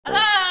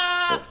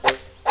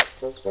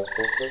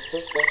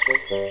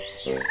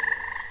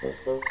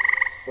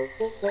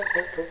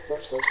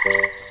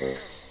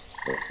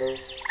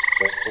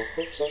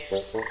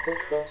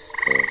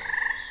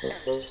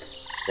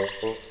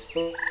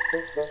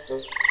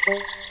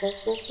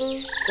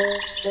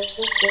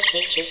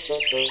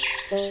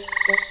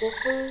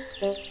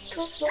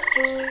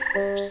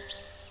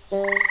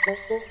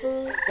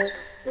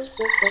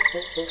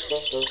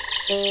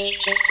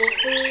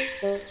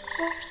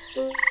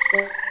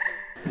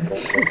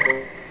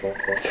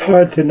It's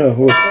hard to know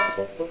what's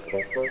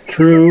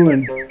true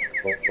and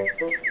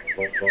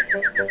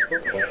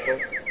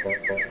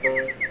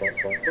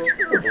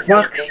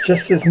Fox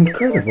just is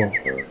incredible.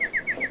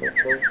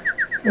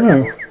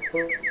 Oh.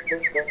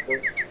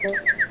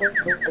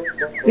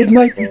 It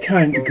might be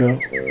time to go.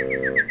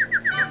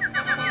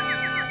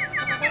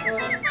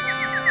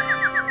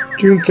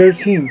 June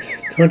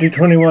 13th,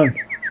 2021.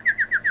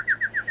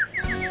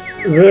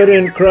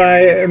 Verdant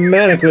cry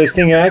manic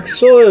listing act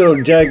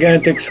soiled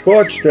gigantic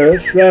scorched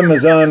earth,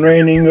 Amazon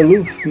reigning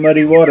aloof,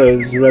 muddy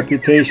waters,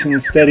 reputation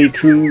steady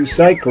true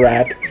psych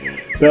rat,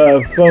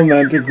 the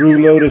foment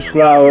grew lotus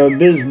flower,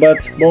 biz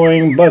butts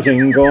boing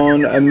buzzing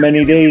gone a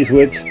many days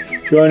wits,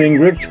 joining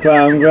grips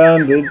clown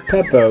grounded,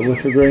 pepper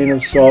with a grain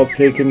of salt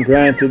taken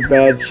granted,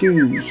 bad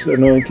shoes,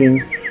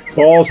 anointing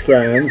all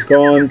strands,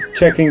 gone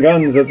checking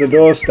guns at the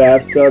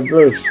doorstep,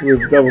 burst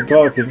with double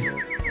talking.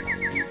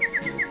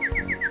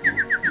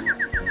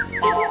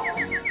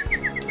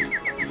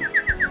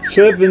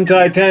 Serpent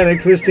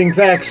Titanic, twisting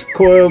facts,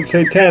 coiled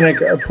satanic,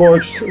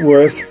 porched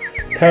worth,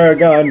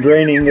 paragon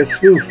draining a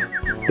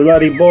swoof,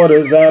 bloody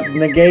borders at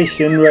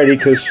negation, ready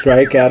to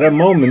strike at a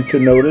moment to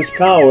notice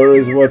power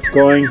is what's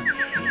going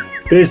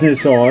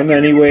business on,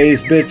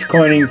 anyways bits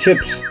coining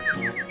chips,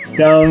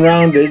 down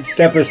rounded,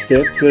 stepper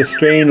stiff, the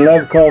strained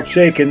love cult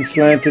shaken,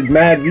 slanted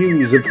mad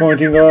views,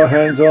 appointing all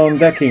hands on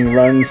decking,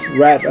 runs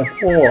rat a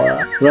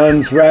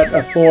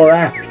four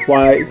act,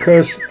 why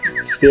curse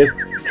stiff,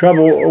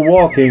 trouble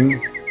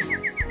walking,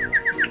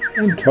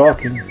 and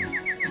talking.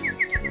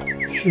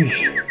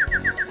 Sheesh.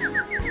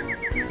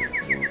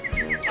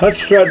 Hut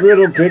strut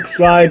riddle pick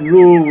slide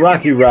rule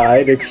rocky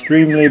ride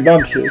extremely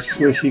bumptious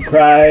swishy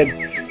cried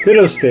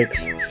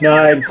fiddlesticks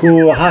snide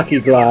cool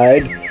hockey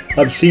glide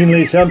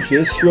obscenely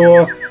sumptuous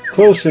sure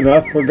close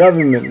enough for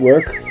government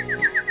work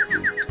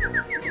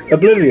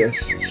oblivious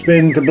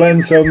spin to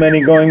blend so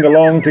many going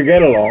along to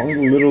get along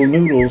little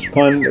noodles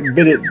pun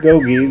bit it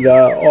gogi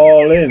the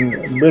all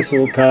in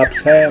bristle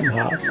cops ham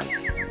hocks.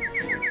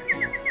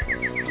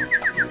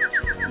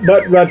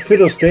 Butt rut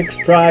fiddlesticks,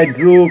 pride,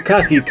 drool,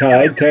 cocky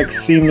tide,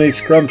 text seemly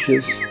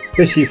scrumptious,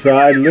 fishy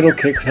fried, little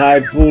kicks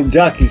hide, full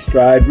jockey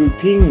stride,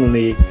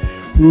 routinely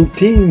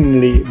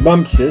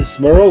bumptious,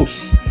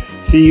 morose,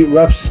 see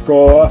rough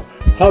score,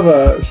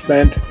 hover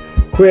spent,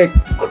 quick,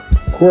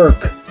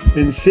 quirk,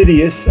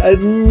 insidious,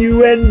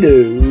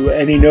 innuendo,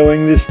 any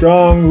knowing the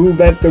strong, who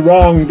bet the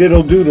wrong,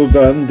 diddle doodle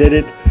done, did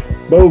it,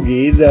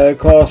 bogey, the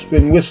call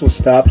spin whistle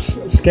stops,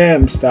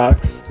 scam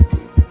stocks,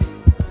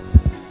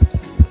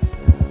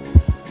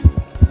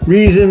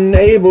 reason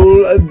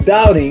able,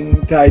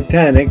 doubting,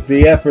 titanic,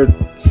 the effort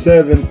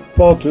servant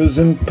falters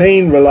and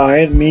pain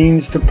reliant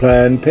means to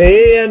plan,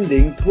 pay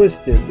ending,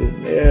 twisted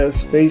in air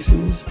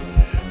spaces,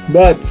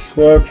 butts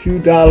for a few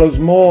dollars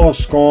more,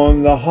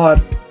 scorn the hot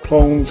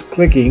clones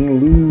clicking,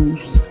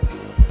 lose,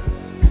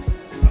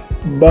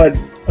 but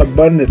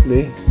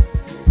abundantly,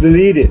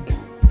 deleted,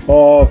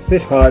 all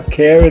fit heart,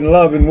 care and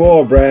love and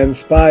war brand,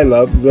 spy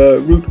love, the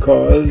root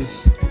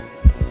cause,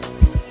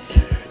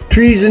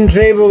 treason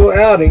fable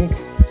outing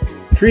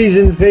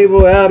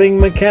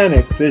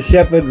mechanic, the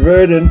shepherd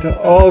verdant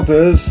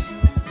alters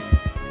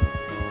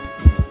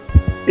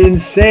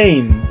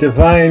insane,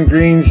 defiant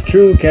greens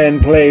true can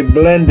play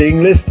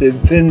blending listed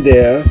thin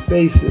dare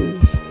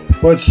faces,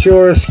 what's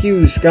sure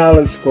askew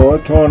scholar score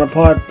torn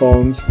apart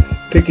bones,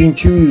 picking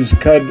choose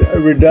cut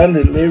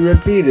redundantly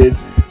repeated,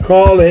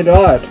 call it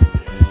art,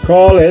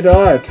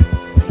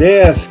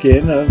 their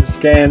skin of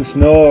scan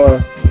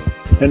snore,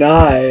 an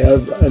eye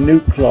of a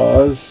nuke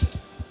claws.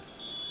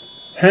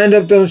 Hand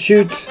up, don't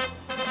shoot.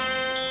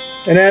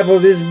 An apple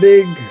this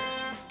big.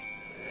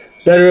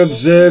 Better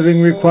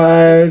observing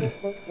required.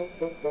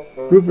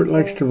 Rupert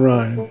likes to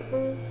rhyme.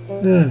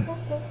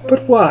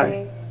 But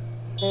why?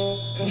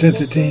 It's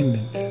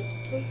entertainment.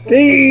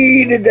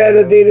 Data,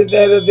 data, data,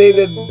 data,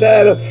 data,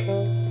 data.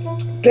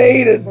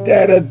 Data,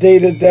 data,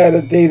 data,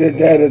 data, data,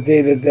 data, data,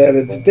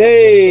 data, data,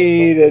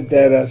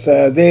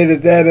 data, data,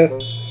 data.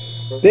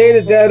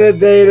 Data, data,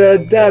 data,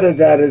 data,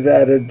 data,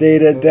 data,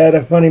 data,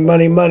 data, funny,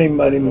 money, money,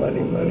 money, money,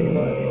 money,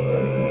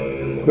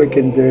 money. Quick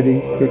and dirty,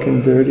 quick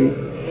and dirty,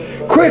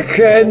 quick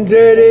and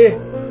dirty.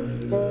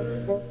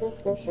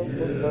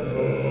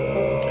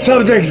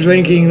 Subjects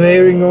linking,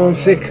 layering on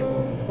thick,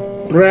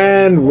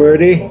 brand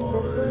wordy.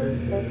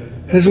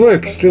 His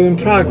work still in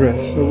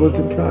progress, a work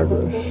in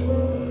progress.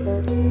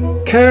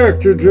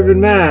 Character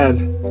driven mad.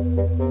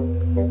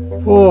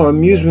 For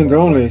amusement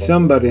only,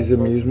 somebody's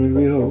amusement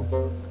we hope.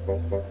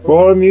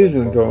 For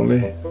amusement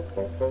only.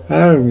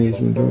 Our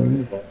amusement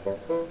only.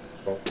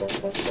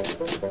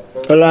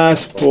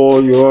 Alas,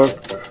 poor York,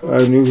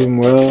 I knew him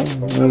well.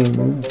 I don't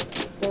know.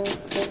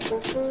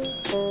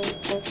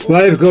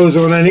 Life goes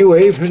on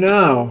anyway for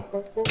now.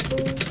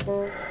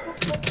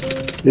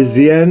 Is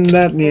the end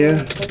that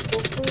near?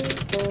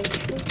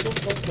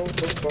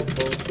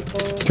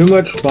 Too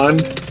much fun.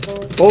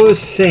 All the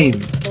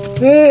same.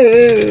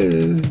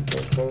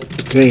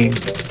 Pain.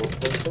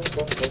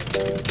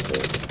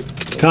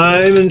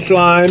 Time and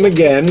slime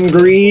again.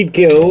 Greed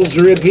kills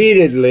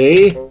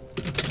repeatedly.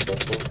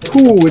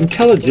 Who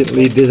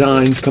intelligently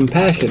designs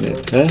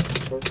compassionate, huh?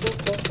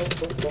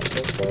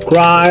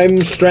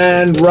 Crime,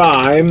 strand,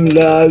 rhyme,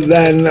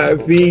 then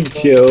feed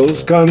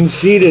chills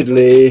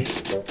conceitedly.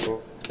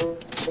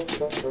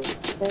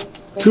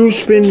 Who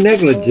spin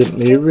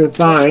negligently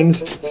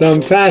refines some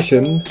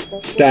fashion,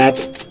 stat,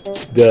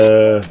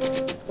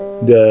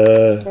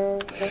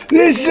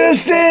 This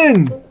just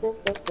in!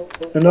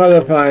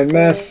 Another fine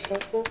mess.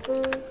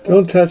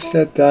 Don't touch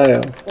that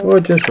dial,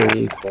 or just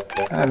leave.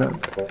 I don't know.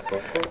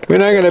 We're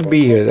not gonna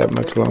be here that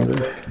much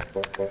longer.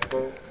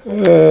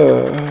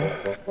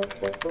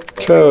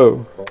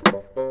 Toe.